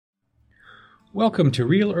Welcome to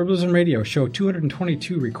Real Herbalism Radio, show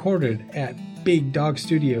 222, recorded at Big Dog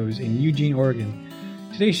Studios in Eugene, Oregon.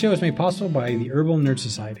 Today's show is made possible by the Herbal Nerd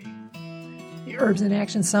Society. The Herbs in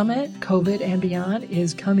Action Summit, COVID and Beyond,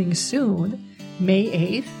 is coming soon, May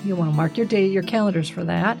 8th. You'll want to mark your date, your calendars for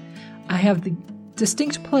that. I have the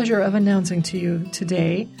distinct pleasure of announcing to you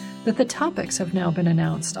today that the topics have now been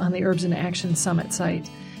announced on the Herbs in Action Summit site.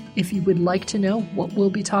 If you would like to know what we'll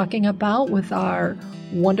be talking about with our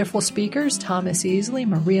wonderful speakers, Thomas Easley,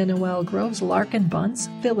 Maria Noel Groves, Larkin Bunce,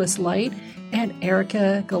 Phyllis Light, and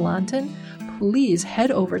Erica Galantin, please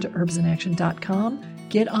head over to herbsinaction.com.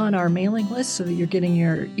 Get on our mailing list so that you're getting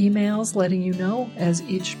your emails letting you know as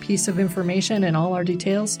each piece of information and all our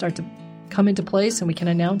details start to come into place and we can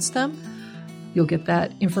announce them. You'll get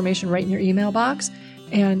that information right in your email box.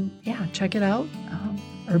 And yeah, check it out,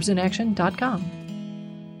 herbsinaction.com.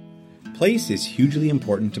 Place is hugely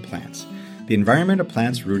important to plants. The environment a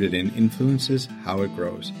plant's rooted in influences how it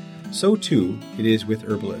grows. So too it is with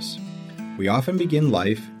herbalists. We often begin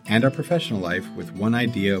life and our professional life with one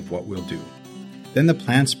idea of what we'll do. Then the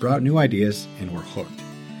plants sprout new ideas and we're hooked.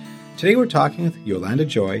 Today we're talking with Yolanda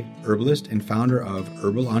Joy, herbalist and founder of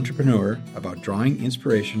Herbal Entrepreneur, about drawing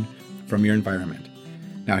inspiration from your environment.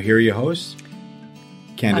 Now here are your hosts,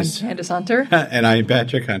 Candace. I'm Candace Hunter. And I'm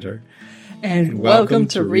Patrick Hunter. And welcome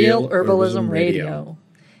to Real Herbalism Radio.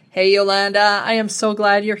 Hey, Yolanda, I am so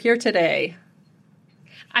glad you're here today.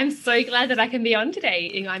 I'm so glad that I can be on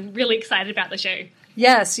today. I'm really excited about the show.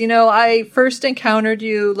 Yes, I first encountered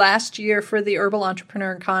you last year for the Herbal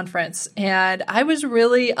Entrepreneur Conference, and I was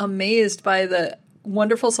really amazed by the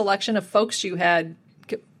wonderful selection of folks you had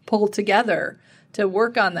pulled together to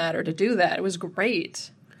work on that or to do that. It was great.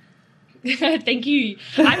 Thank you.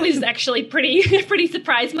 I was actually pretty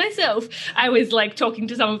surprised myself. I was talking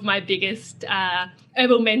to some of my biggest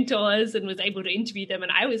herbal mentors and was able to interview them,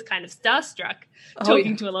 and I was kind of starstruck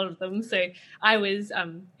talking to a lot of them. So I was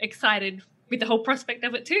excited with the whole prospect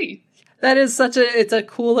of it too. That is it's a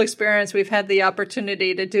cool experience. We've had the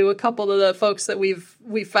opportunity to do a couple of the folks that we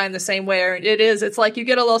find the same way. It's like you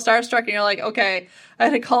get a little starstruck and you're like, okay, I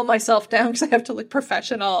had to calm myself down because I have to look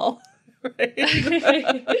professional.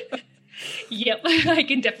 Right? Yep, I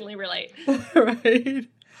can definitely relate. Right.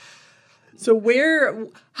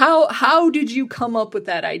 So how did you come up with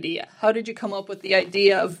that idea? How did you come up with the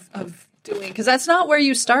idea of doing, because that's not where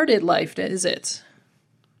you started life, is it?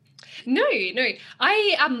 No.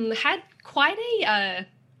 I had quite a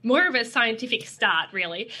more of a scientific start,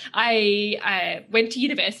 really. I went to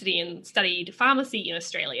university and studied pharmacy in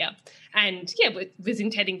Australia. And was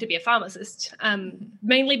intending to be a pharmacist,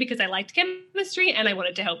 mainly because I liked chemistry and I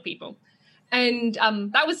wanted to help people. And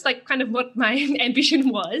that was kind of what my ambition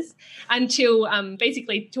was until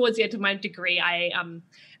basically towards the end of my degree, I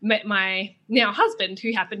met my now husband,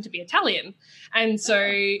 who happened to be Italian. And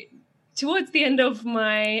so towards the end of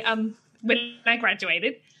my, when I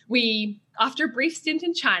graduated, after a brief stint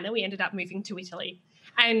in China, we ended up moving to Italy.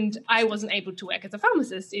 And I wasn't able to work as a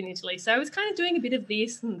pharmacist in Italy. So I was kind of doing a bit of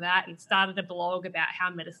this and that and started a blog about how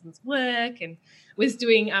medicines work and was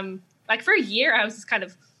doing, for a year, I was just kind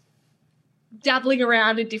of dabbling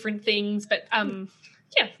around in different things, but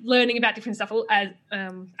learning about different stuff as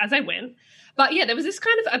I went. But there was this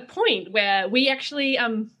kind of a point where we actually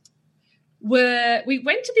we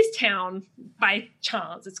went to this town by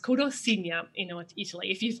chance. It's called Orsigna in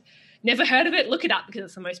Italy. If you've never heard of it, look it up because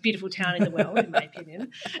it's the most beautiful town in the world, in my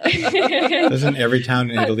opinion. Doesn't every town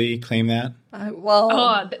in Italy claim that?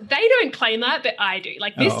 They don't claim that, but I do.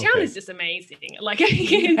 This town is just amazing.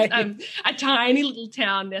 It's a tiny little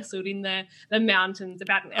town nestled in the mountains,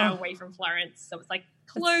 about an hour away from Florence. So it's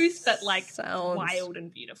close, but wild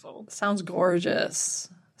and beautiful. Sounds gorgeous.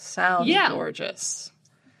 Gorgeous.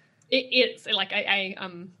 It's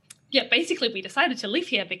basically we decided to live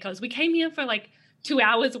here because we came here for 2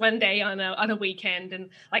 hours one day on a weekend,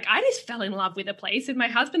 and I just fell in love with the place, and my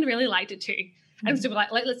husband really liked it too. And so we're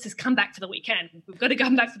let's just come back for the weekend. We've got to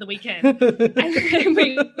come back for the weekend.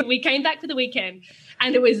 And we came back for the weekend,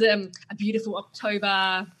 and it was a beautiful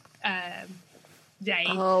October day.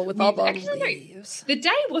 Oh, with all the leaves. The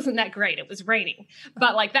day wasn't that great. It was raining,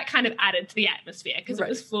 but that kind of added to the atmosphere because it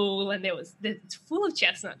was full, and it's full of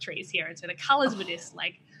chestnut trees here, and so the colors were just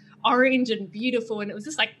orange and beautiful, and it was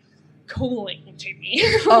just cooling to me.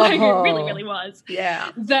 It really, really was.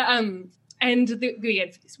 Yeah. We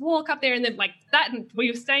had this walk up there, and then that, and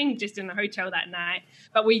we were staying just in the hotel that night,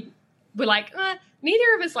 but we were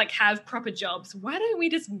neither of us have proper jobs. Why don't we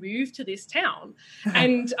just move to this town?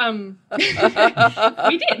 And we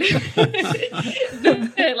did.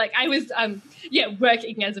 I was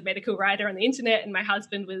working as a medical writer on the internet, and my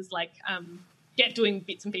husband was doing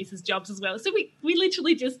bits and pieces jobs as well. So we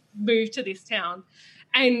literally just moved to this town.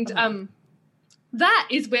 And that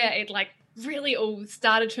is where it like really all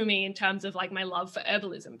started for me in terms of like my love for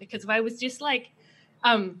herbalism, because I was just like,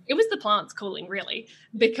 it was the plants calling really,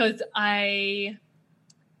 because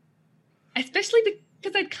especially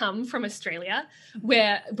because I'd come from Australia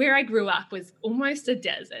where I grew up was almost a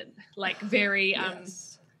desert, like very,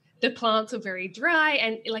 the plants were very dry,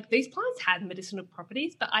 and like these plants had medicinal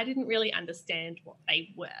properties, but I didn't really understand what they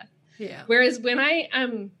were. Yeah. Whereas when I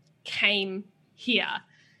came here,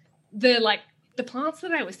 the plants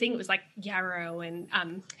that I was seeing, it was like yarrow and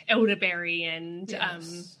elderberry and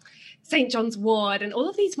St. John's wort and all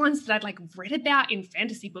of these ones that I'd like read about in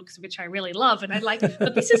fantasy books, which I really love. And I'd like,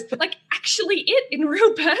 but this is like actually it in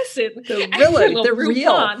real person. They're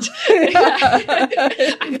real. Plant.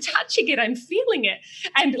 I'm touching it. I'm feeling it.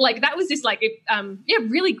 And like, that was just like,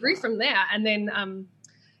 it really grew from there. And then,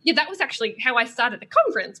 that was actually how I started the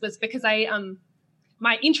conference, was because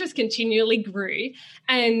my interest continually grew.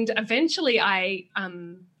 And eventually I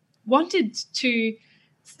wanted to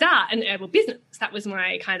start an herbal business. That was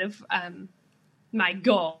my kind of my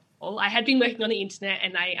goal. I had been working on the internet,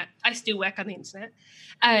 and I still work on the internet,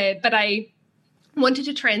 but I wanted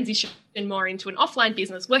to transition more into an offline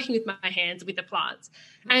business, working with my hands with the plants.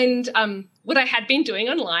 And what I had been doing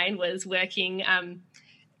online was working,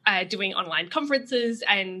 doing online conferences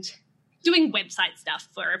and doing website stuff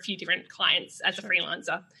for a few different clients as a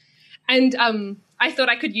freelancer. And I thought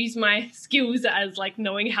I could use my skills as like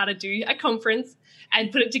knowing how to do a conference and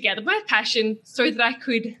put it together, my passion, so that I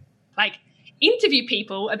could like interview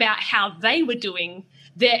people about how they were doing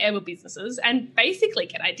their herbal businesses and basically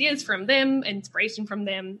get ideas from them, inspiration from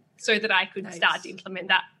them, so that I could start to implement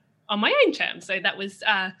that on my own terms. So that was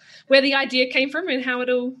where the idea came from and how it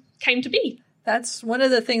all came to be. That's one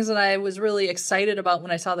of the things that I was really excited about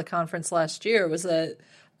when I saw the conference last year, was that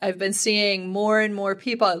I've been seeing more and more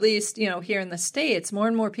people, at least, here in the States, more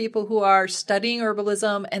and more people who are studying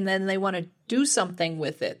herbalism, and then they want to do something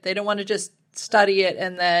with it. They don't want to just study it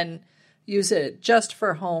and then use it just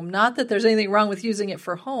for home. Not that there's anything wrong with using it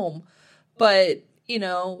for home, but, you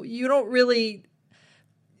don't really,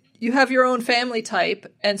 you have your own family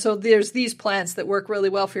type. And so there's these plants that work really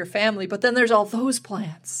well for your family, but then there's all those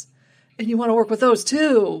plants and you want to work with those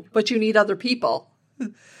too, but you need other people.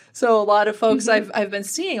 So a lot of folks, I've been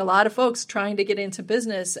seeing a lot of folks trying to get into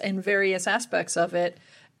business and various aspects of it.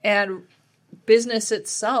 And business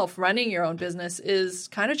itself, running your own business, is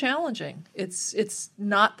kind of challenging. It's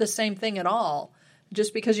not the same thing at all.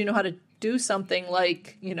 Just because you know how to do something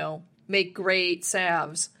like, make great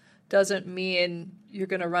salves doesn't mean you're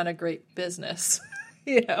going to run a great business.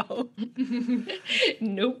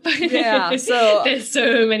 Nope. Yeah. So there's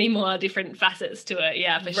so many more different facets to it.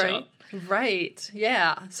 Yeah, for sure. Right.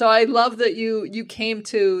 Yeah. So I love that you came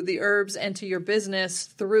to the herbs and to your business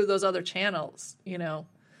through those other channels. A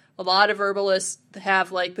lot of herbalists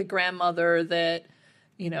have like the grandmother that,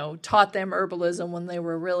 taught them herbalism when they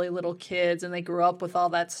were really little kids and they grew up with all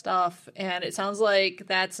that stuff. And it sounds like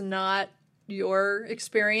that's not your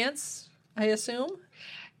experience, I assume.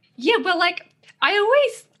 Yeah. Well, like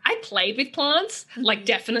I played with plants, like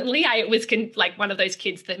definitely. I was like one of those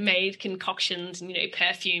kids that made concoctions and,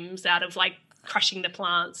 perfumes out of like crushing the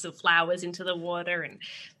plants of flowers into the water and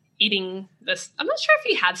eating this. I'm not sure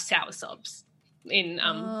if you have soursop's in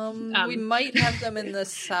we might have them in the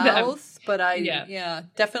south, but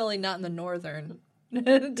definitely not in the northern.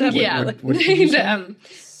 Definitely.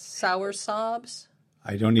 Soursop's.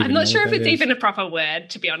 I don't even. I'm not know sure what if it's that is. even a proper word,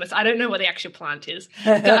 to be honest. I don't know what the actual plant is.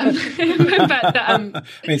 But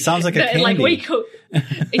it sounds like a candy. Like we call,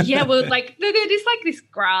 well, like it is like this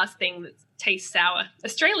grass thing that tastes sour.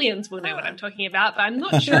 Australians will know what I'm talking about, but I'm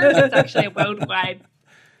not sure if it's actually a worldwide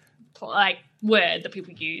like word that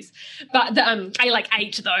people use. But I like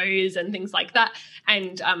ate those and things like that.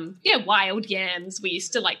 And wild yams, we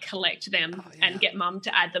used to like collect them and get mum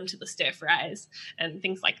to add them to the stir fries and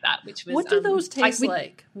things like that, which was what do those taste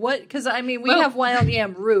like? What, because we have wild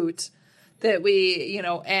yam root that we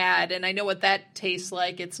add, and I know what that tastes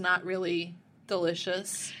like. It's not really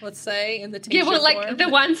delicious, let's say, in the tincture form. The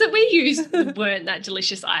ones that we used weren't that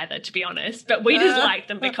delicious either, to be honest, but we just liked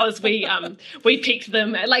them because we picked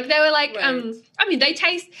them. Like they were like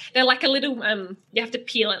they're like a little you have to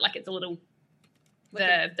peel it like it's a little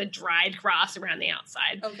the dried grass around the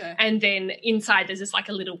outside, and then inside there's just like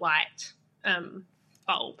a little white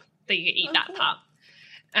bulb that you eat that part,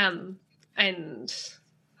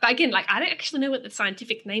 but again, like I don't actually know what the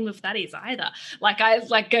scientific name of that is either. Like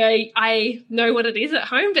I know what it is at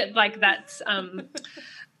home, but like that's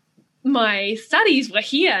my studies were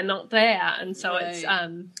here, not there, and so it's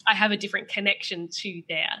Right. I have a different connection to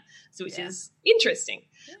there, so which Yeah. is interesting.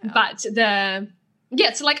 Yeah. But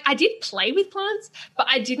so like I did play with plants, but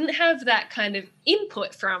I didn't have that kind of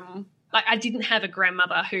input from, like, I didn't have a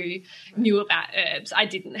grandmother who knew about herbs. I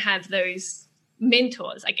didn't have those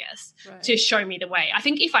mentors, I guess, Right. to show me the way. I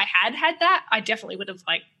think if I had that, I definitely would have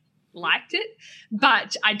liked it,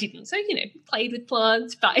 but I didn't. So, played with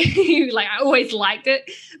plants, but like I always liked it,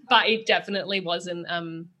 but it definitely wasn't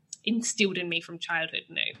instilled in me from childhood.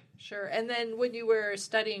 No. Sure. And then when you were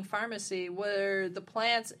studying pharmacy, were the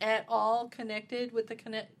plants at all connected with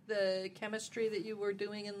the chemistry that you were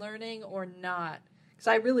doing and learning, or not? Because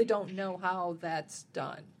I really don't know how that's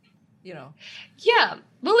done. Yeah.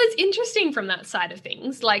 Well, it's interesting from that side of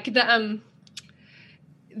things. Like because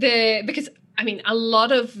I mean, a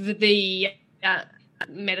lot of the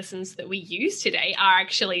medicines that we use today are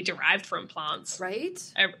actually derived from plants, Right?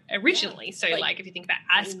 Originally. Yeah. So, Like- if you think about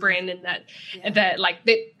aspirin and that, Yeah.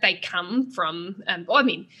 they come from. I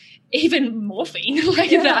mean, even morphine.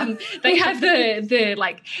 Yeah. They have they're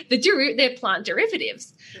plant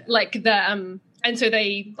derivatives, Yeah. and so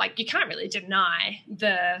they you can't really deny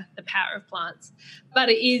the power of plants, but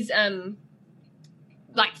it is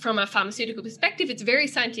from a pharmaceutical perspective, it's very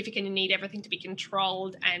scientific and you need everything to be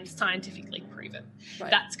controlled and scientifically proven.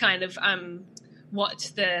 Right. That's kind of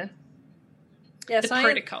what the Yeah,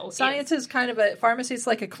 protocol is. Science is kind of pharmacy is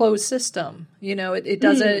like a closed system. It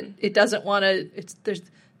doesn't want to. There's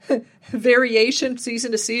variation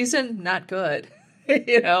season to season, not good. I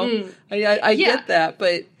get that,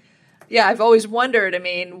 but yeah, I've always wondered. I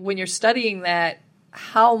mean, when you're studying that,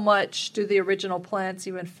 how much do the original plants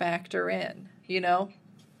even factor in?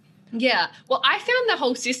 Yeah. Well, I found the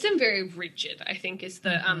whole system very rigid, I think is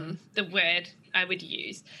the word I would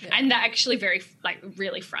use. Yeah. And that actually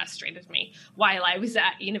really frustrated me while I was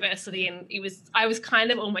at university, and I was kind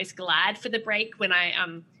of almost glad for the break when I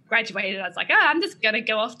graduated. I was like, I'm just going to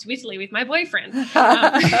go off to Italy with my boyfriend. And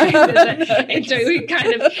so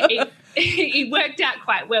it worked out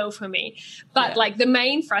quite well for me. But the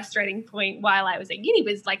main frustrating point while I was at uni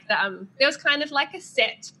was there was kind of a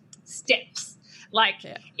set steps.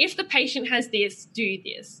 If the patient has this, do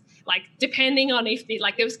this. Depending on if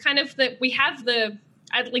there was kind of we have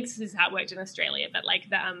at least this is how it worked in Australia, but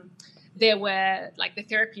there were the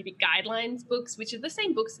therapeutic guidelines books, which are the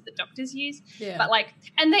same books that the doctors use. Yeah. But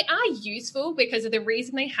and they are useful because of the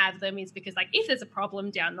reason they have them is because if there's a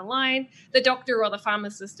problem down the line, the doctor or the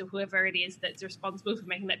pharmacist or whoever it is that's responsible for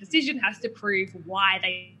making that decision has to prove why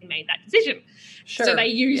they made that decision. Sure. So they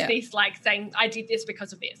use this saying, I did this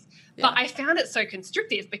because of this. Yeah. But I found it so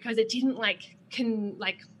constrictive because it didn't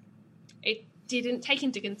it didn't take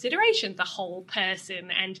into consideration the whole person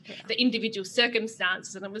and the individual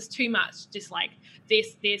circumstances, and it was too much just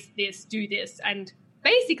this, do this, and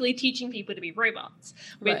basically teaching people to be robots,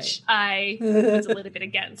 which I was a little bit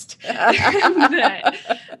against. Yeah,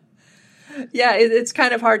 it's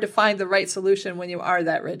kind of hard to find the right solution when you are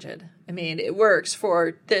that rigid. I mean, it works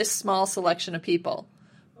for this small selection of people,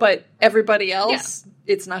 but everybody else,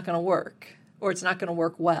 it's not going to work, or it's not going to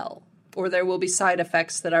work well, or there will be side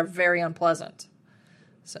effects that are very unpleasant.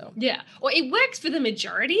 So yeah, well, it works for the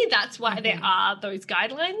majority. That's why there are those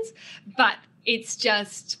guidelines, but it's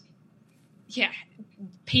just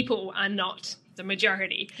people are not the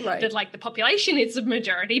majority. Right. That the population is the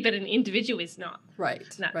majority, but an individual is not. Right.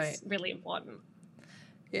 And that's really important.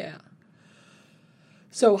 Yeah.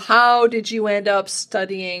 So how did you end up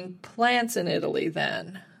studying plants in Italy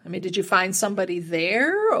then? I mean, did you find somebody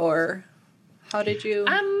there, or how did you?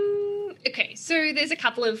 Okay, so there's a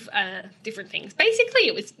couple of different things. Basically,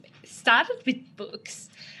 it started with books,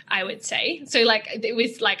 I would say. So it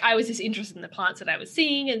was I was just interested in the plants that I was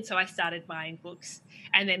seeing, and so I started buying books.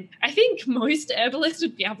 And then I think most herbalists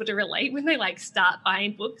would be able to relate when they start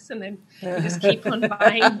buying books and then just keep on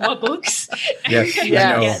buying more books. Yes,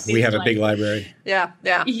 Yeah. I know. We have a big library. Yeah.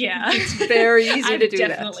 Yeah. It's very easy to do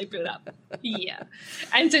that. I've definitely built up. Yeah.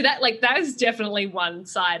 And so that was definitely one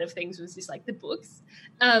side of things, was just the books.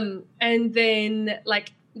 And then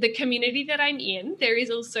the community that I'm in, there is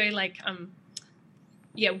also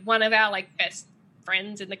one of our best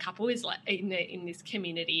friends in the couple is in this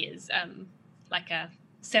community is a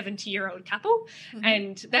 70-year-old couple,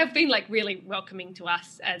 and they've been really welcoming to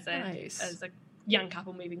us as a young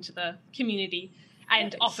couple moving to the community,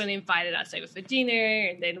 and often invited us over for dinner,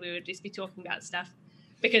 and then we would just be talking about stuff,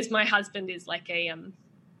 because my husband is a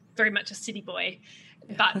very much a city boy,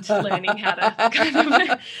 but learning how to kind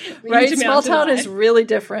of right, small town is really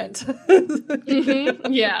different.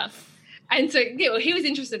 Yeah. And so he was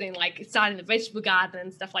interested in starting the vegetable garden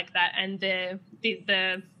and stuff like that, and the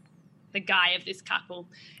the guy of this couple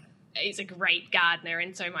is a great gardener,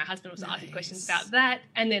 and so my husband was asking questions about that.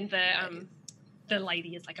 And then the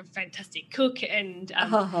lady is like a fantastic cook and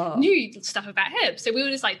knew stuff about herbs. So we were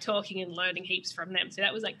just like talking and learning heaps from them. So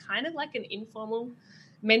that was like kind of like an informal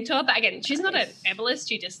mentor. But again, she's not an herbalist.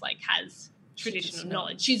 She just like has traditional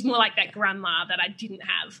knowledge. She's more like that grandma that I didn't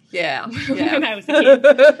have when I was a kid.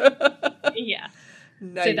 Yeah.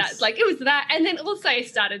 Nice. So that's like, it was that. And then also I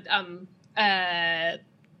started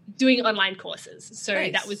doing online courses. So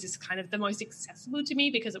that was just kind of the most accessible to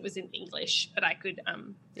me because it was in English, but I could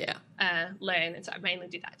learn. And so I mainly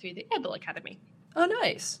did that through the Herbal Academy. Oh,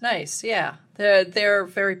 nice. Yeah. They're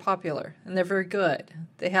very popular and they're very good.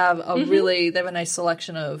 They have they have a nice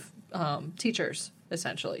selection of teachers,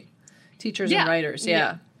 essentially. Teachers and writers.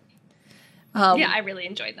 Yeah. I really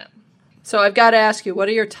enjoyed that. So I've got to ask you, what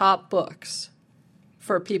are your top books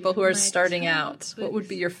for people who are starting out? Books. What would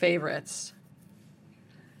be your favorites?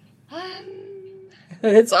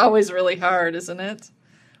 It's always really hard, isn't it?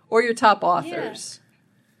 Or your top authors.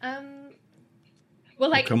 Yeah. Well,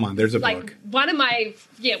 like, come on, there's a book. One of my,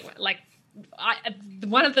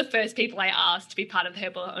 one of the first people I asked to be part of the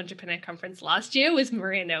Herbal Entrepreneur Conference last year was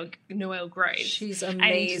Maria Noel Groves. She's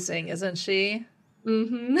amazing, isn't she?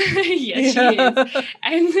 Mm-hmm. Yes, she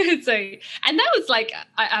is. And that was like,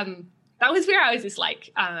 that was where I was just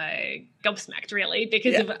like gobsmacked, really,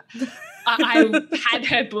 because of I had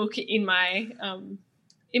her book in my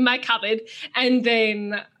cupboard, and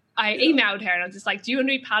then I emailed her and I was just like, do you want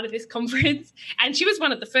to be part of this conference? And she was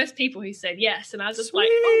one of the first people who said yes. And I was just like,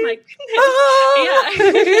 oh my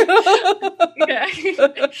goodness.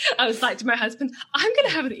 Yeah. I was like to my husband, I'm going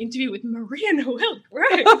to have an interview with Maria Noel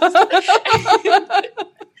Groves.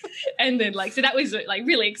 And then so that was like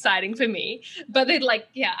really exciting for me. But then as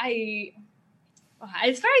far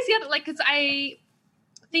as the other, because I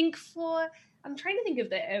think I'm trying to think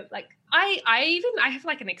of I have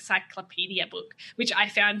like an encyclopedia book, which I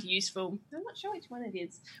found useful. I'm not sure which one it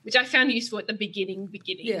is, which I found useful at the beginning to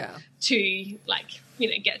get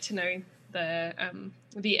to know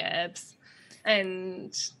the herbs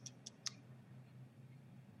and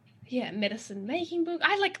medicine making book.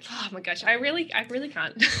 Oh my gosh, I really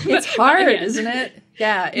can't. It's hard, isn't it?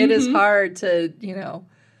 Yeah, it is hard to,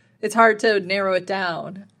 it's hard to narrow it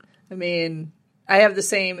down. I mean, I have the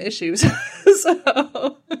same issues.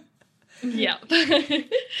 So yeah.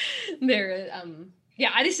 They're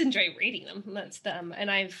I just enjoy reading them. That's them,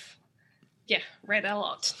 and I've read a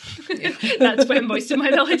lot. That's where most of my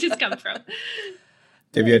knowledge has come from.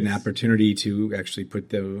 Have you had an opportunity to actually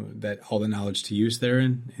put all the knowledge to use there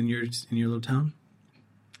in your little town?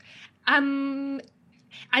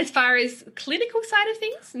 As far as clinical side of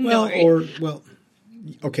things, no.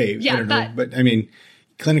 Okay, I don't know, but I mean,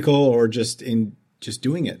 clinical or just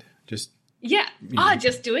doing it, just. Yeah.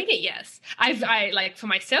 Just doing it. Yes. I for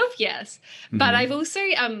myself. Yes. But I've also,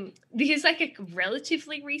 this is like a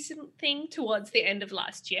relatively recent thing towards the end of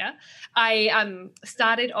last year. I,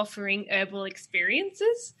 started offering herbal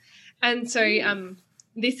experiences. And so,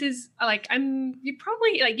 this is you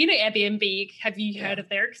probably Airbnb. Have you heard of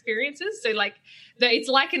their experiences? So it's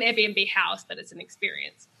like an Airbnb house, but it's an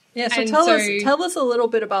experience. Yeah, so tell us a little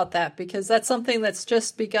bit about that, because that's something that's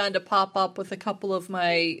just begun to pop up with a couple of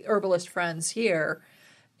my herbalist friends here,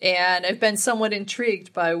 and I've been somewhat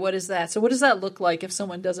intrigued by what is that. So what does that look like if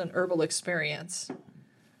someone does an herbal experience?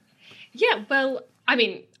 Yeah, well, I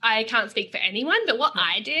mean, I can't speak for anyone, but what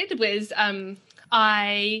I did was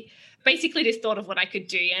I basically just thought of what I could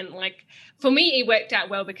do, and for me it worked out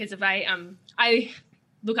well because I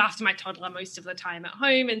look after my toddler most of the time at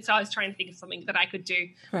home, and so I was trying to think of something that I could do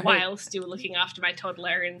while still looking after my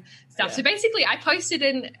toddler and stuff. Yeah. So basically I posted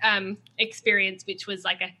an experience which was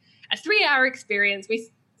like a 3-hour experience. We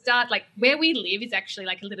start where we live is actually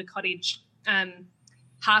like a little cottage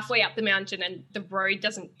halfway up the mountain, and the road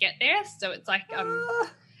doesn't get there, so it's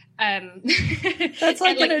that's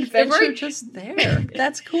like an adventure just there.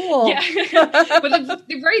 That's cool. Yeah. But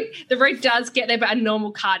the road does get there, but a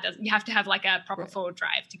normal car doesn't. You have to have a proper forward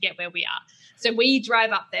drive to get where we are. So we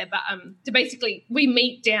drive up there, but so basically we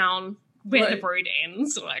meet down where the road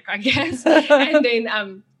ends, I guess. And then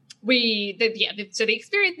so the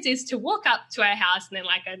experience is to walk up to our house, and then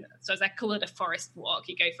so as I call it, a forest walk.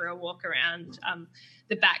 You go for a walk around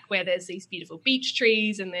the back where there's these beautiful beech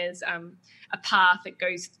trees, and there's a path that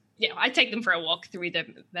goes. Yeah, I take them for a walk through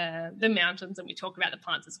the mountains, and we talk about the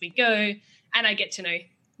plants as we go, and I get to know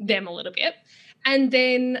them a little bit. And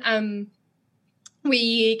then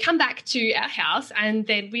we come back to our house, and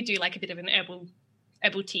then we do a bit of an herbal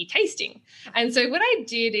tea tasting. And so what I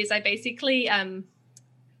did is I basically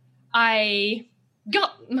I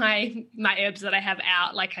got my herbs that I have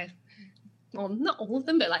out, well, not all of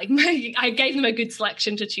them, but like I gave them a good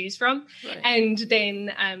selection to choose from. Right. And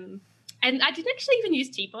then, and I didn't actually even use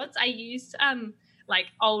teapots. I used like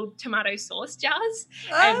old tomato sauce jars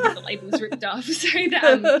with the labels ripped off. So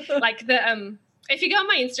that if you go on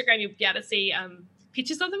my Instagram, you'll be able to see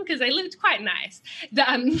pictures of them because they looked quite nice.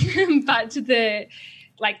 But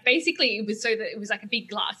basically it was so that it was like a big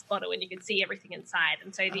glass bottle and you could see everything inside.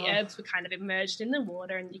 And so the herbs were kind of immersed in the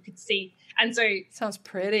water and you could see. And so sounds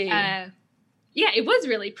pretty. Yeah, it was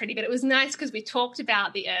really pretty, but it was nice because we talked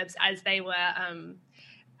about the herbs as they were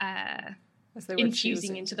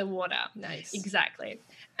infusing into the water. Nice. Exactly.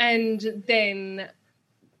 And then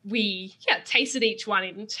we tasted each one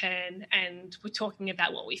in turn and we're talking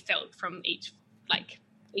about what we felt from each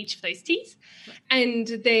of those teas. And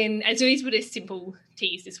then as these were just simple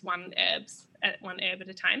teas, just one herb at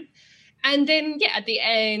a time. And then at the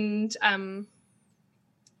end,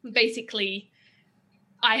 basically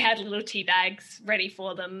I had little tea bags ready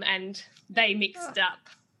for them and they mixed up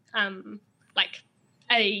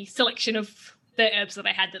a selection of the herbs that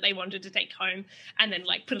I had that they wanted to take home and then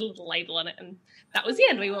put a little label on it. And that was the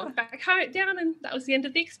end. We walked back down and that was the end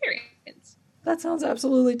of the experience. That sounds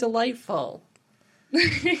absolutely delightful.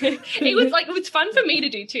 It was fun for me to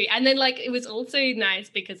do too. And then it was also nice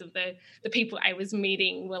because of the people I was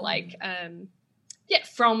meeting were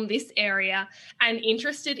from this area and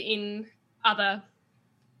interested in other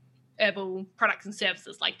herbal products and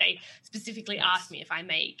services. Like they specifically asked me if I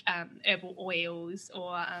make herbal oils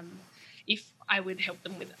or if I would help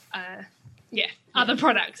them with other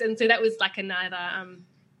products. And so that was another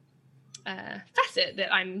facet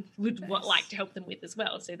that I would like to help them with as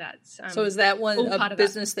well. So that's so is that one a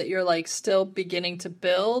business that you're still beginning to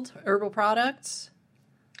build, herbal products?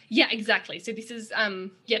 Yeah, exactly. So this is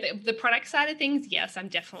the product side of things. Yes, I'm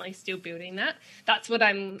definitely still building that. That's what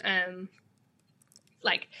I'm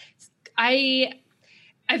I'm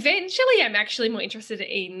actually more interested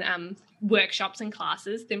in workshops and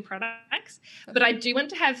classes than products. Okay. But I do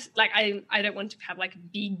want to have I don't want to have a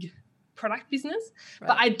big product business, right.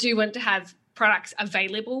 But I do want to have products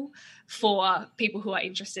available for people who are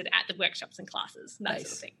interested at the workshops and classes, that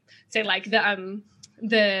sort of thing. So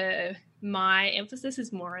my emphasis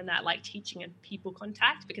is more on that teaching and people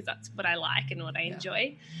contact because that's what I like and what I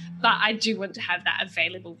enjoy. But I do want to have that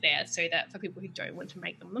available there so that for people who don't want to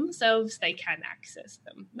make them themselves, they can access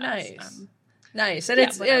them. Nice. And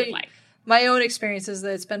it's my own experience is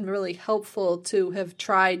that it's been really helpful to have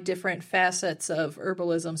tried different facets of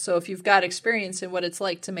herbalism. So if you've got experience in what it's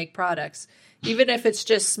like to make products, even if it's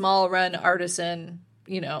just small run artisan,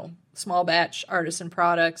 small batch artisan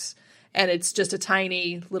products, and it's just a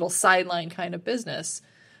tiny little sideline kind of business,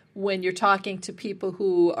 when you're talking to people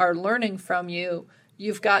who are learning from you,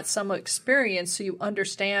 you've got some experience so you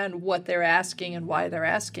understand what they're asking and why they're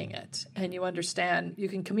asking it. And you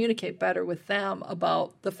can communicate better with them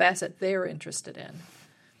about the facet they're interested in.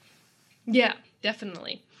 Yeah,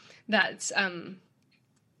 definitely. That's, and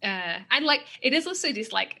it is also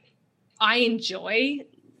just I enjoy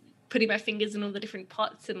putting my fingers in all the different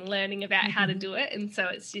pots and learning about how to do it. And so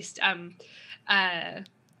it's just,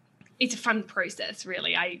 it's a fun process,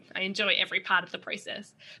 really. I enjoy every part of the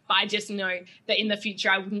process. But I just know that in the future,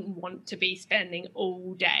 I wouldn't want to be spending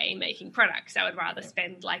all day making products. I would rather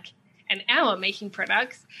spend an hour making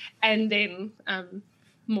products and then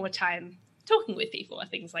more time talking with people or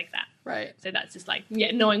things like that. Right. So that's just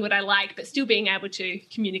knowing what I like, but still being able to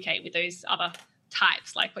communicate with those other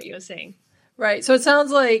types, like what you were saying. Right. So it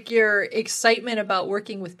sounds like your excitement about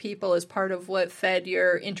working with people is part of what fed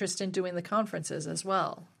your interest in doing the conferences as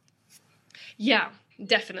well. Yeah,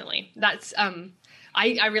 definitely. That's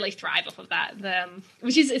I really thrive off of that.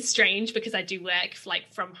 Which is it's strange because I do work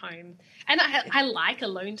from home, and I like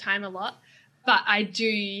alone time a lot, but I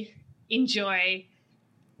do enjoy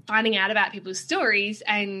finding out about people's stories,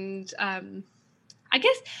 and I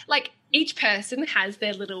guess each person has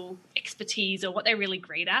their little expertise or what they're really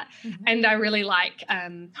great at, and I really like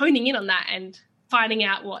honing in on that and finding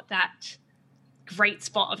out what that great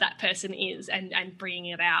spot of that person is and bringing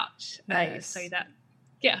it out. Nice. So that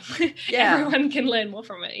everyone can learn more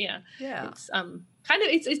from it. It's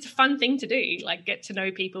it's a fun thing to do, get to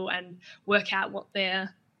know people and work out what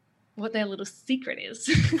their little secret is.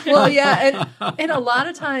 Well, and a lot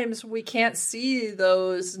of times we can't see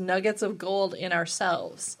those nuggets of gold in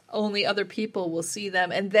ourselves. Only other people will see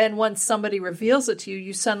them, and then once somebody reveals it to you,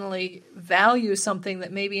 you suddenly value something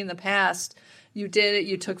that maybe in the past you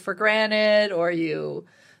took for granted, or you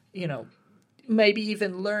maybe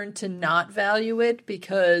even learned to not value it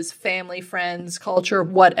because family, friends, culture,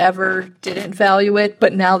 whatever didn't value it.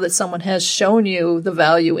 But now that someone has shown you the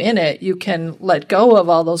value in it, you can let go of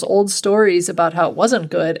all those old stories about how it wasn't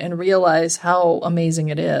good and realize how amazing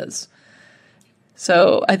it is.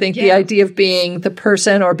 So I think the idea of being the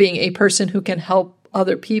person or being a person who can help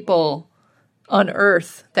other people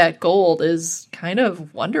unearth that gold is kind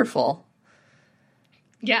of wonderful.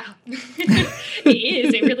 Yeah, it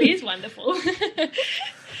is. It really is wonderful.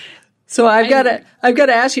 So I've got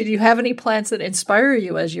to ask you, do you have any plants that inspire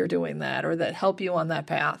you as you're doing that or that help you on that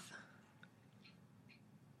path?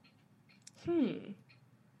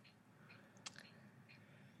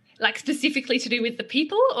 Like specifically to do with the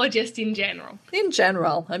people or just in general? In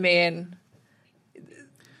general. I mean,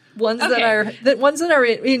 ones that are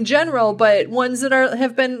in general, but ones that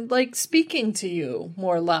have been like speaking to you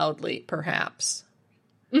more loudly, perhaps.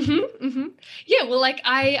 Yeah, well, like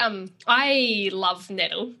I love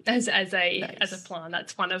nettle as a plant.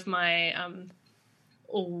 That's one of my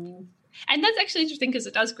and that's actually interesting because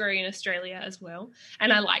it does grow in Australia as well,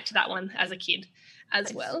 and I liked that one as a kid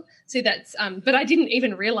as well. So that's but I didn't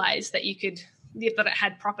even realize that you could. That it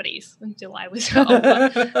had properties until I was older.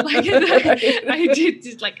 I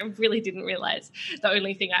really didn't realize. The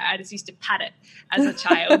only thing I just used to pat it as a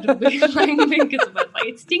child because I was like,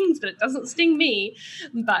 it stings, but it doesn't sting me.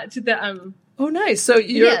 But the oh, nice. So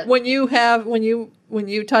when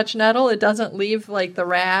you touch nettle, it doesn't leave like the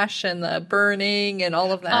rash and the burning and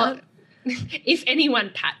all of that. If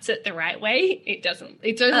anyone pats it the right way, it doesn't.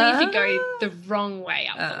 It's only if you go the wrong way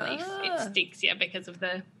up the leaf, it sticks. Yeah, because of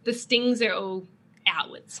the stings are all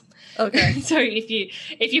outwards. Okay. So if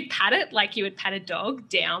you pat it like you would pat a dog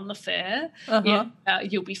down the fur,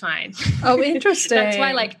 you'll be fine. Oh, interesting. That's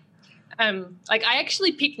why, like I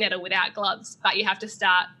actually pick nettle without gloves, but you have to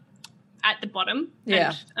start at the bottom.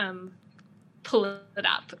 Yeah. And, pull it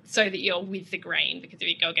up so that you're with the grain, because if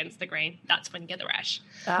you go against the grain, that's when you get the rash.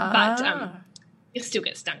 But you'll still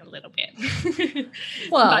get stung a little bit.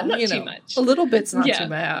 Well, but not too much. A little bit's not too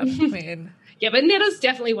bad. I mean, yeah, but nettle's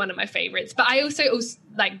definitely one of my favorites. But I also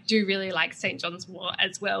like do really like St. John's wort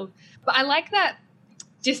as well. But I like that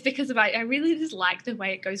just because of I really just like the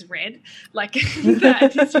way it goes red. Like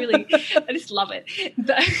that just really, I just love it.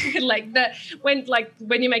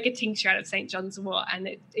 When you make a tincture out of St. John's wort and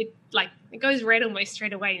it goes red almost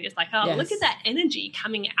straight away, and you're just like, oh, look at that energy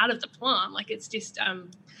coming out of the plant. Like it's just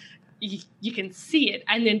you can see it,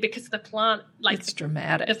 and then because the plant, like it's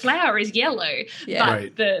dramatic. The flower is yellow,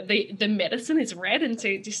 but the medicine is red, and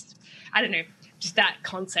so just I don't know, just that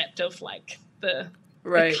concept of like the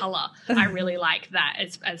color. I really like that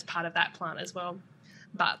as part of that plant as well.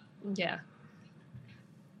 But yeah.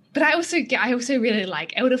 But I also really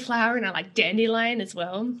like elderflower, and I like dandelion as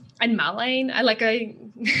well, and mullein.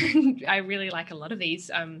 I really like a lot of these.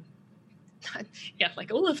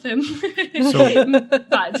 Like all of them.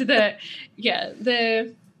 But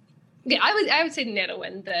I would say nettle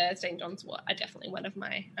and the St. John's wort are definitely one of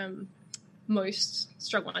my most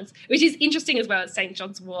strong ones, which is interesting as well as St.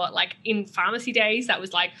 John's wort. Like in pharmacy days, that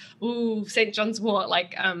was like, ooh, St. John's wort,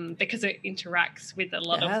 like because it interacts with a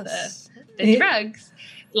lot of the drugs.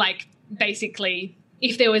 Like basically,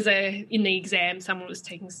 if there was in the exam, someone was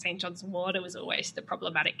taking St. John's wort, it was always the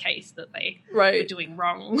problematic case that they were doing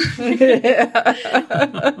wrong.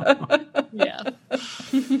 Yeah.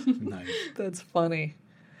 Nice. That's funny.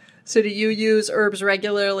 So do you use herbs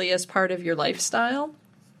regularly as part of your lifestyle?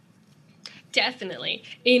 Definitely.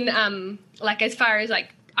 In as far as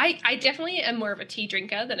like I definitely am more of a tea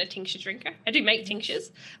drinker than a tincture drinker. I do make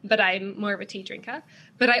tinctures, but I'm more of a tea drinker.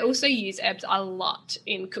 But I also use herbs a lot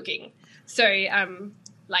in cooking. So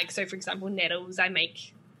so for example, nettles, I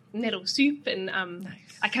make nettle soup, and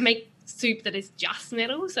I can make soup that is just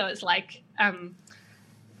nettle, so it's like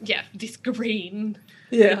this green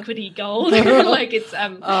liquidy gold. Like it's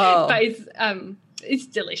but it's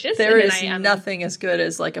delicious. There is nothing as good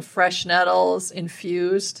as like a fresh nettles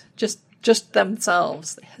infused, just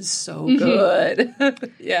themselves. It's so good.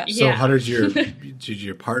 Yeah. So how did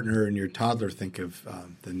your partner and your toddler think of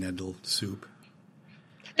the nettle soup?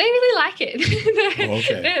 They really like it.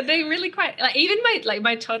 Okay. They really quite like. Even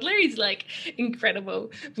my toddler is like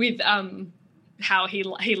incredible with how he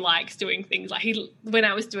likes doing things. Like when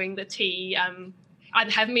I was doing the tea, I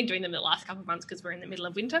haven't been doing them the last couple of months because we're in the middle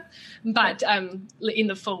of winter. But in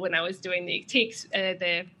the fall, when I was doing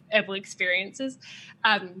the herbal experiences,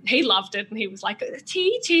 he loved it, and he was like,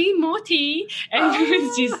 tea, more tea. And it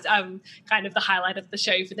was just kind of the highlight of the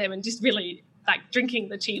show for them, and just really like drinking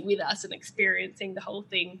the tea with us and experiencing the whole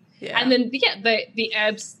thing. Yeah. And then, the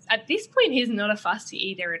herbs, at this point, he's not a fussy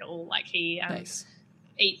eater at all. Like he... nice.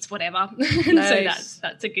 eats whatever. And Nice. so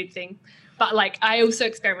that's a good thing. But like I also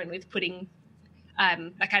experiment with putting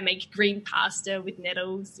like I make green pasta with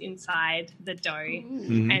nettles inside the dough,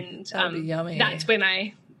 and That'd be yummy. that's when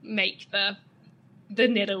I make the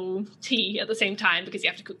nettle tea at the same time, because you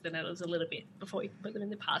have to cook the nettles a little bit before you put them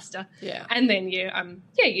in the pasta. Yeah. And then you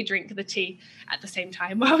drink the tea at the same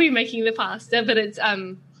time while you're making the pasta. But it's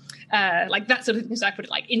like that sort of thing. So I put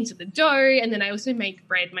it like into the dough, and then I also make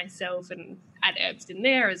bread myself and add herbs in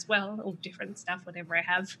there as well, all different stuff, whatever I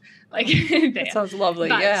have like there. That sounds lovely.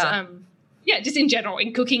 But, yeah. just in general,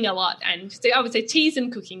 in cooking a lot, and so I would say teas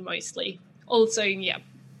and cooking mostly. Also, yeah,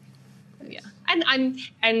 and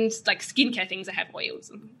like skincare things. I have oils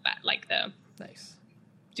and that, like Nice.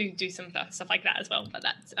 do some stuff like that as well. But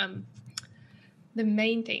that's the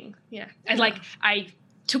main thing, And like I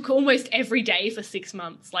took almost every day for 6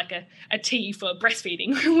 months, like a tea for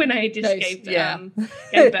breastfeeding when I just gave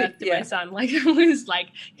birth to my son. Like it was like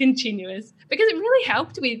continuous, because it really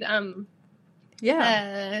helped with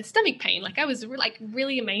stomach pain. Like I was like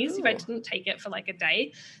really amazed if I didn't take it for like a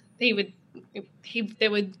day. There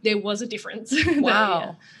was a difference.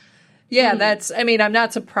 Wow. Yeah, that's, I mean, I'm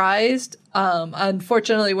not surprised.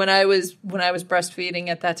 Unfortunately, when I was breastfeeding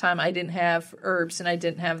at that time, I didn't have herbs and I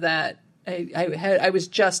didn't have that. I was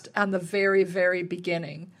just on the very, very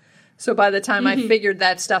beginning. So by the time I figured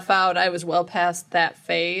that stuff out, I was well past that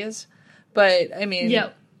phase. But I mean,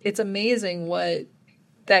 it's amazing what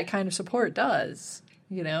that kind of support does,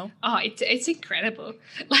 you know? Oh, it's incredible.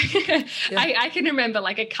 Like I can remember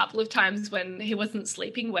like a couple of times when he wasn't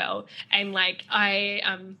sleeping well, and like I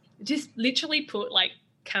just literally put like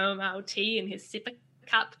chamomile tea in his sipper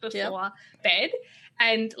cup before bed.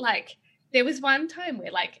 And like there was one time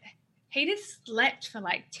where like he just slept for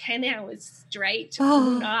like 10 hours straight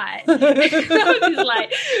all night. I was just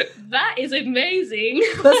like, that is amazing.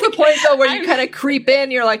 That's the point, though, where you kind of creep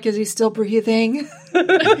in. You're like, is he still breathing? But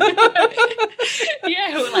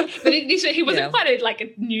he wasn't quite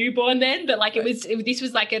a newborn then, but like this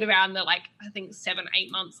was like at around the like I think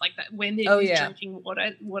 7-8 months, like that when he was drinking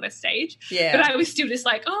water stage. Yeah. But I was still just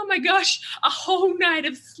like, oh my gosh, a whole night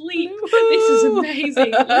of sleep. This is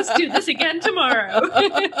amazing. Let's do this again tomorrow.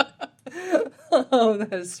 Oh,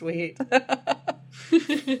 that is sweet.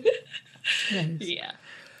 Nice. Yeah.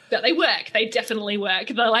 But they work. They definitely work.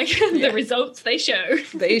 They're like the results they show.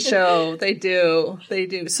 They show. They do. They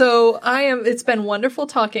do. So it's been wonderful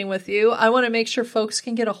talking with you. I want to make sure folks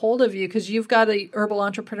can get a hold of you because you've got a Herbal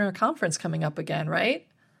Entrepreneur Conference coming up again, right?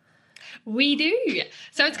 We do.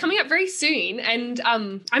 So it's coming up very soon. And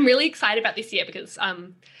I'm really excited about this year because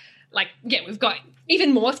we've got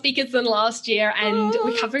even more speakers than last year, and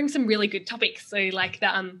we're covering some really good topics. So like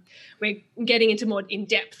we're getting into more in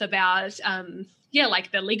depth about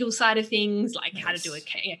like the legal side of things, like how to do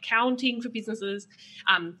accounting for businesses.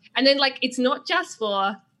 And then like it's not just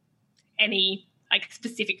for any like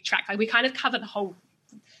specific track. Like we kind of cover the whole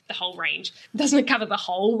range. It doesn't cover the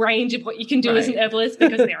whole range of what you can do as an herbalist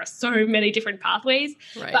because there are so many different pathways.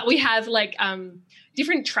 Right. But we have like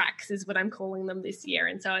different tracks is what I'm calling them this year.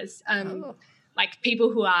 And so it's like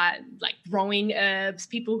people who are like growing herbs,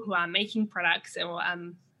 people who are making products or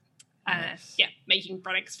making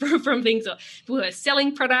products from things, or people who are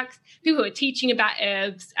selling products, people who are teaching about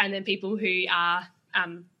herbs, and then people who are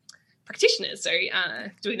practitioners, so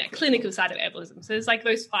doing that clinical side of herbalism. So there's like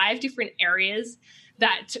those 5 different areas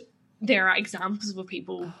that there are examples of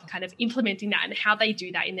people kind of implementing that and how they do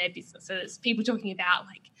that in their business. So there's people talking about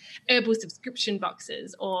like herbal subscription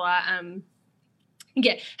boxes or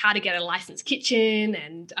how to get a licensed kitchen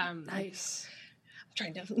and nice. I'm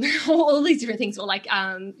trying to all these different things, or like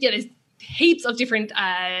there's heaps of different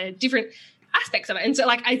aspects of it. And so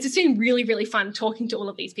like it's just been really, really fun talking to all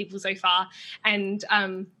of these people so far. And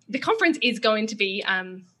the conference is going to be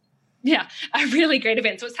a really great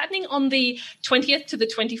event. So it's happening on the 20th to the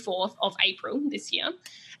 24th of April this year.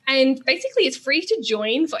 And basically it's free to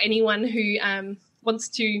join for anyone who wants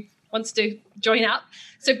to join up.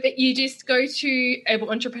 So but you just go to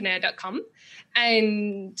herbalentrepreneur.com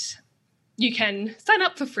and you can sign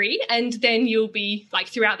up for free, and then you'll be like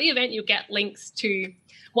throughout the event you'll get links to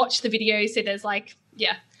watch the videos. So there's like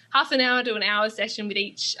half an hour to an hour session with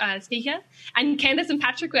each speaker. And Candace and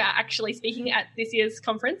Patrick were actually speaking at this year's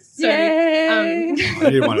conference. So I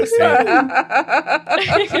didn't want to say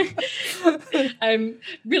that. I'm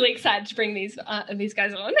really excited to bring these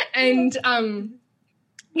guys on. And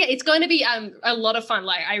it's going to be a lot of fun.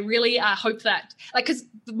 Like I really hope that, like, because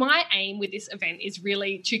my aim with this event is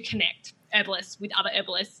really to connect herbalists with other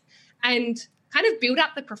herbalists and kind of build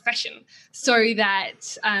up the profession so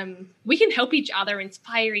that we can help each other,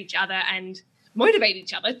 inspire each other, and motivate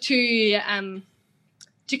each other to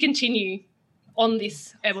to continue on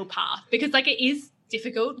this herbal path, because like it is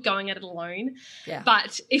difficult going at it alone. Yeah.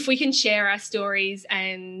 But if we can share our stories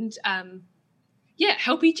and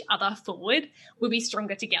help each other forward, we'll be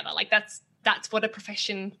stronger together. Like that's what a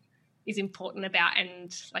profession is important about,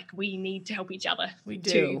 and like we need to help each other. We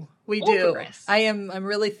do. I'm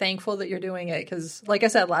really thankful that you're doing it, because like I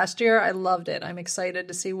said, last year I loved it. I'm excited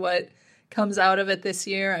to see what comes out of it this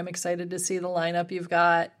year. I'm excited to see the lineup you've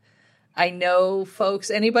got. I know folks,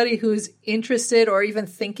 anybody who's interested or even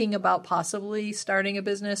thinking about possibly starting a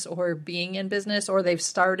business or being in business, or they've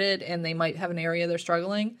started and they might have an area they're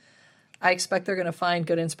struggling, I expect they're going to find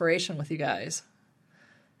good inspiration with you guys.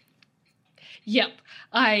 Yep.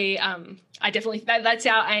 I definitely, that's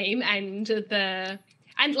our aim, and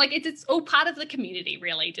like it's all part of the community,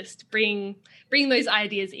 really, just bring those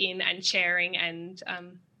ideas in and sharing and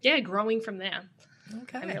growing from there.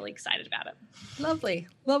 Okay. I'm really excited about it. Lovely.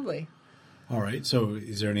 All right. So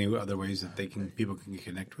is there any other ways that people can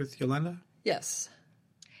connect with Yolanda? Yes.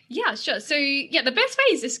 Yeah, sure. So the best way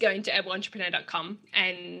is just going to herbalentrepreneur.com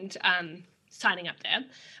and signing up there.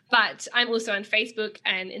 But I'm also on Facebook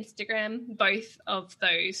and Instagram, both of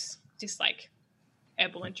those, just like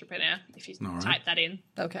Herbal Entrepreneur. If you type that in,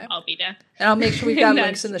 okay, I'll be there. And I'll make sure we've got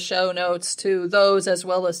links in the show notes to those as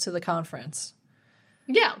well as to the conference.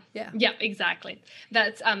 Yeah, exactly.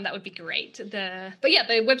 That's that would be great. The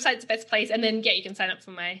website's the best place, and then you can sign up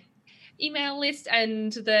for my email list,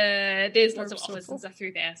 and there's lots of offers and stuff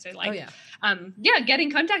through there. So get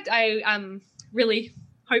in contact. I really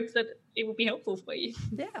hope that it will be helpful for you.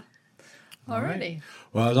 Yeah. Alrighty. Right.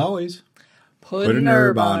 Well, as always, put an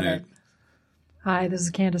herb on it. Hi, this is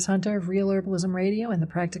Candace Hunter of Real Herbalism Radio and The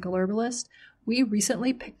Practical Herbalist. We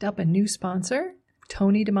recently picked up a new sponsor.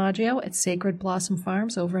 Tony DiMaggio at Sacred Blossom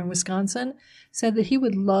Farms over in Wisconsin said that he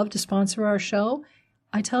would love to sponsor our show.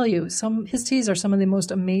 I tell you, his teas are some of the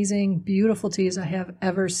most amazing, beautiful teas I have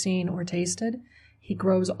ever seen or tasted. He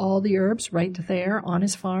grows all the herbs right there on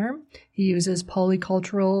his farm. He uses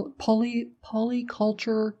polyculture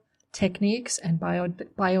techniques and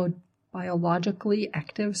biologically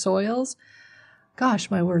active soils.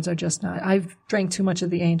 Gosh, my words are just not. I've drank too much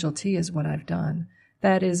of the angel tea is what I've done.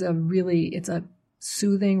 That is it's a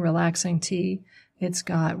soothing, relaxing tea. It's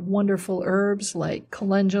got wonderful herbs like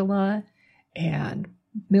calendula and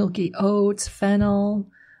milky oats, fennel,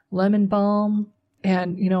 lemon balm.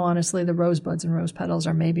 And, honestly, the rosebuds and rose petals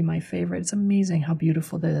are maybe my favorite. It's amazing how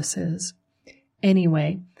beautiful this is.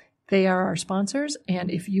 Anyway, they are our sponsors,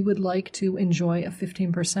 and if you would like to enjoy a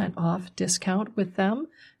 15% off discount with them,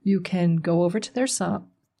 you can go over to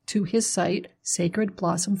his site,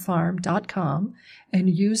 sacredblossomfarm.com,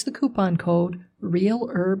 and use the coupon code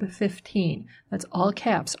REALHERB15. That's all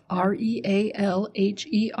caps,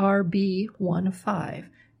 REALHERB15.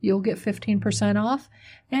 You'll get 15% off,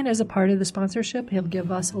 and as a part of the sponsorship, he'll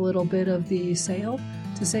give us a little bit of the sale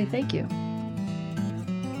to say thank you.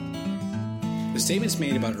 The statements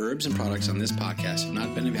made about herbs and products on this podcast have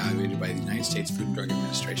not been evaluated by the United States Food and Drug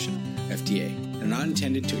Administration, FDA, and are not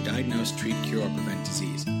intended to diagnose, treat, cure, or prevent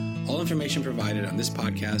disease. All information provided on this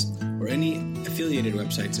podcast or any affiliated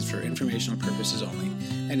websites is for informational purposes only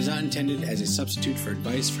and is not intended as a substitute for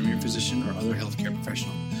advice from your physician or other healthcare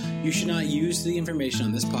professional. You should not use the information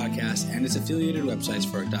on this podcast and its affiliated websites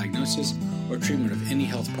for a diagnosis or treatment of any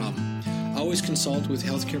health problem. Always consult with a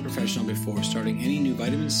healthcare professional before starting any new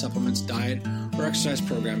vitamins, supplements, diet, or exercise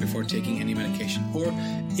program before taking any medication, or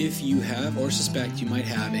if you have or suspect you might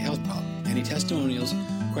have a health problem. Any testimonials,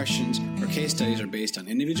 questions, or case studies are based on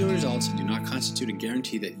individual results and do not constitute a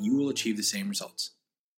guarantee that you will achieve the same results.